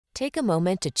Take a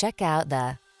moment to check out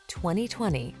the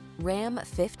 2020 Ram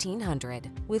 1500.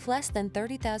 With less than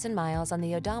 30,000 miles on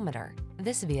the odometer,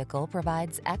 this vehicle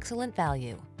provides excellent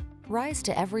value. Rise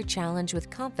to every challenge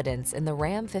with confidence in the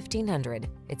Ram 1500.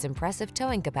 Its impressive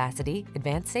towing capacity,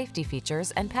 advanced safety features,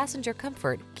 and passenger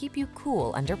comfort keep you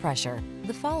cool under pressure.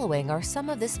 The following are some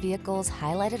of this vehicle's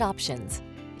highlighted options: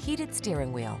 heated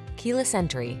steering wheel, keyless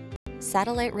entry,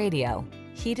 satellite radio,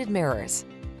 heated mirrors,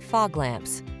 fog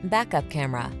lamps, backup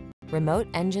camera, remote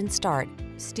engine start,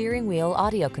 steering wheel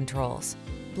audio controls,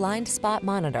 blind spot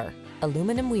monitor,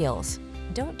 aluminum wheels.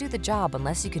 Don't do the job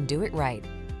unless you can do it right.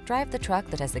 Drive the truck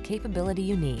that has the capability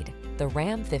you need. The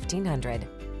Ram 1500.